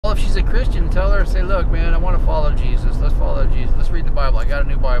she's a Christian, tell her, say, look, man, I want to follow Jesus. Let's follow Jesus. Let's read the Bible. I got a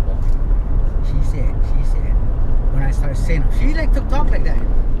new Bible. She said, when I started saying, she like to talk like that.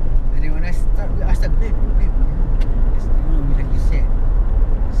 And then when I said, babe, like you said,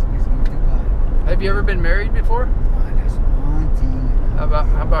 let's give to God. Have you ever been married before? That's one thing. How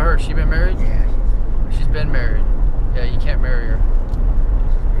about her? She been married? Yeah, she's been married. Yeah, you can't marry her.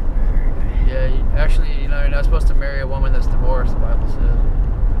 Yeah, actually, you're not supposed to marry a woman that's divorced, the Bible says.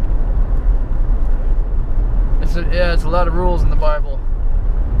 It's a lot of rules in the Bible.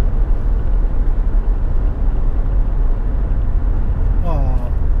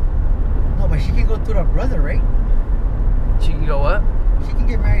 No, but she can go to the brother, right? She can go what? She can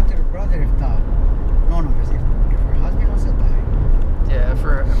get married to the brother if her husband wants to die. Yeah, if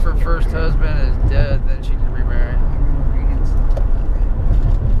her first husband is dead, then she can remarry. I remember reading something about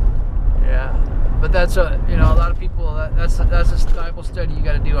that. Yeah, but that's a lot of people. That's a Bible study you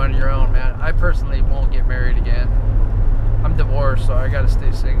got to do on your own, man. I personally won't get married again. I'm divorced, so I got to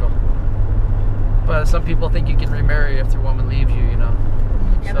stay single. But some people think you can remarry if their woman leaves you,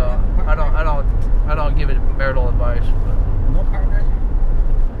 So I don't give it marital advice. But no partners.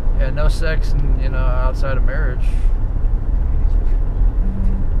 Yeah, no sex, and outside of marriage.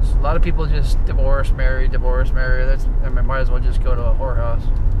 So a lot of people just divorce, marry. Might as well just go to a whorehouse.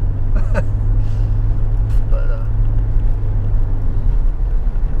 But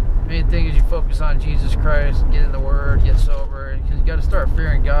main thing is you focus on Jesus Christ, get in the Word, get sober, because you got to start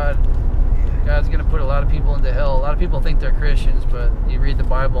fearing God. God's going to put a lot of people into hell. A lot of people think they're Christians, but you read the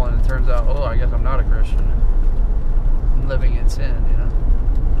Bible and it turns out, oh, I guess I'm not a Christian. I'm living in sin,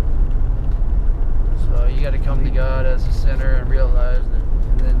 So you got to come to God as a sinner and realize that,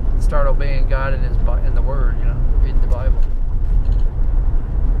 and then start obeying God in the Word, reading the Bible.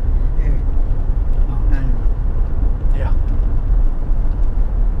 Yeah.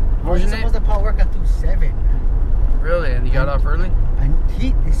 I was supposed to work until 7, man. Really? And you got off early? And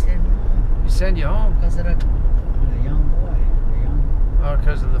they sent me home. You send you home? Because of the young boy. Oh,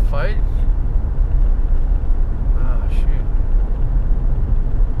 because of the fight? Oh, shoot.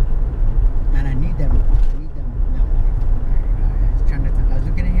 And I need them. I was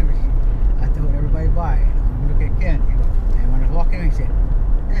looking at him. I told everybody bye. I'm looking at Ken. And when I was walking in, he said,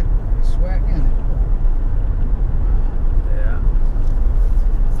 I swear at him. Yeah.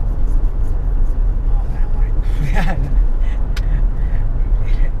 Oh, man, I want to go.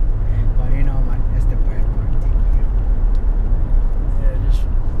 But man, that's the bad part.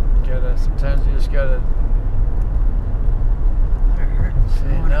 Yeah, sometimes you just gotta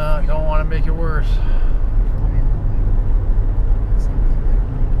say, no, don't want to make it worse.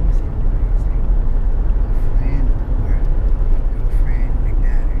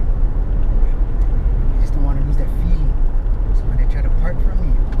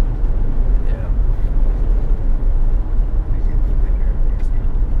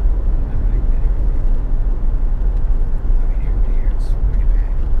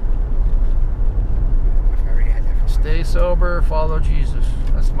 Stay sober, follow Jesus.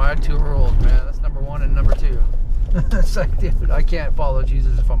 That's my 2 rules, man. That's number 1 and number 2. It's like, dude, I can't follow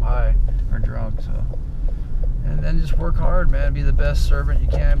Jesus if I'm high or drunk, so. And then just work hard, man. Be the best servant you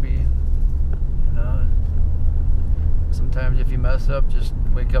can be. Sometimes if you mess up, just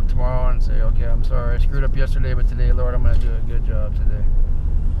wake up tomorrow and say, okay, I'm sorry. I screwed up yesterday, but today, Lord, I'm going to do a good job today.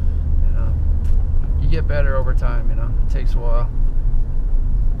 You get better over time, It takes a while.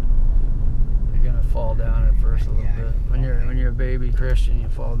 Gonna fall down at first a little bit. When you're a baby Christian, you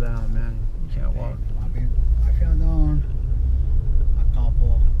fall down, man. You can't walk. I fell down a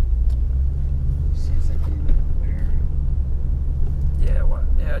couple since I've been with her.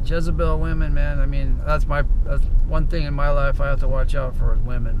 Yeah, Jezebel women, man. I mean, that's one thing in my life I have to watch out for is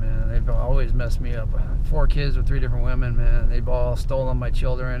women, man. They've always messed me up. 4 kids with 3 different women, man. They've all stolen my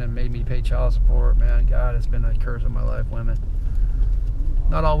children and made me pay child support, man. God, it's been a curse in my life, women.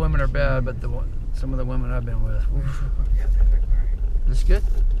 Not all women are bad, but some of the women I've been with. Oof. This good?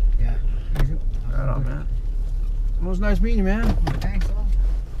 Yeah. Right on, man. Well, it was nice meeting you, man. Thanks, all.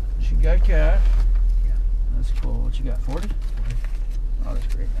 She got cash. Yeah. That's cool. What you got, 40? Oh,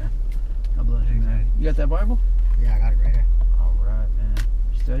 that's great, man. God bless you, man. You got that Bible? Yeah, I got it right there. All right, man.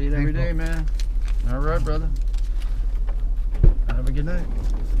 Study it every day, man. All right, brother. Have a good night.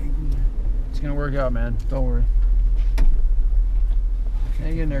 It's going to work out, man. Don't worry.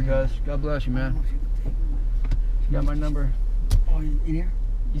 Hang in there, guys. God bless you, man. She got my number. Oh, in here?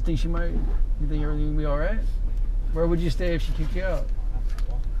 You think everything will be all right? Where would you stay if she kicked you out?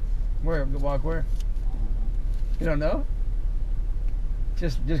 Where? Walk where? You don't know?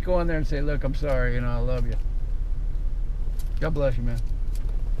 Just go in there and say, look, I'm sorry, I love you. God bless you, man.